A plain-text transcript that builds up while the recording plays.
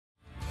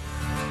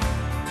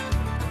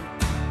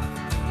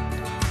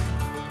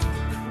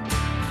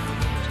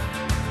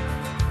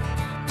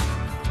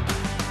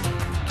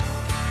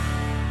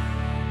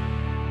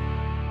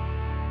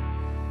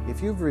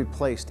If you've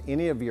replaced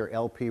any of your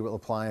LP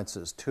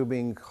appliances,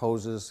 tubing,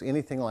 hoses,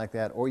 anything like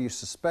that, or you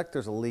suspect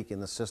there's a leak in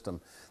the system,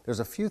 there's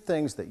a few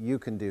things that you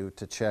can do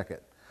to check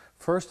it.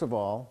 First of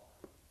all,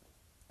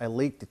 a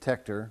leak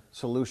detector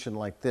solution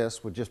like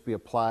this would just be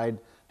applied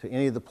to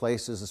any of the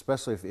places,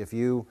 especially if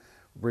you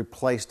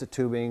replaced a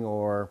tubing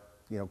or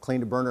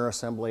cleaned a burner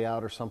assembly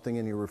out or something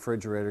in your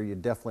refrigerator. You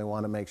definitely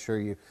want to make sure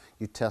you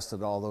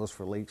tested all those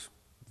for leaks.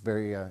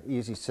 Very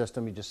easy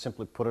system. You just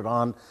simply put it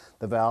on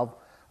the valve.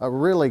 A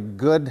really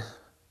good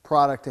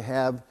product to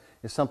have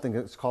is something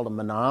that's called a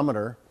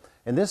manometer.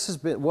 And this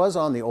was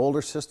on the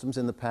older systems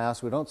in the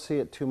past. We don't see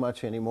it too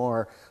much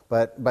anymore.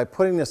 But by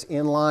putting this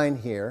in line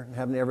here and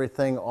having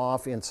everything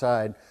off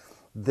inside,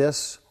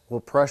 this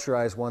will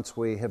pressurize once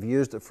we have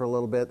used it for a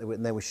little bit,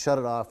 and then we shut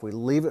it off. We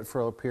leave it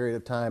for a period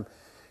of time,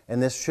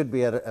 and this should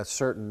be at a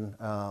certain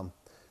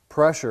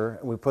pressure.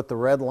 We put the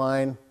red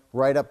line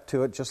right up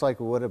to it, just like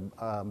we would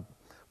a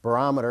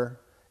barometer.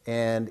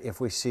 And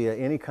if we see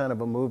any kind of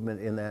a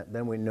movement in that,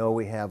 then we know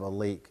we have a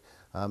leak.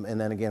 And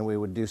then again, we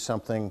would do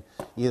something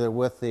either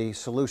with the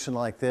solution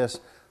like this.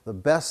 The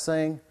best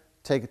thing,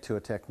 take it to a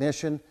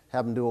technician,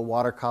 have them do a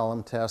water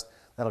column test.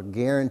 That'll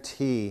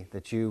guarantee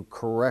that you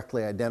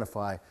correctly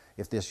identify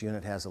if this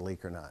unit has a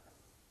leak or not.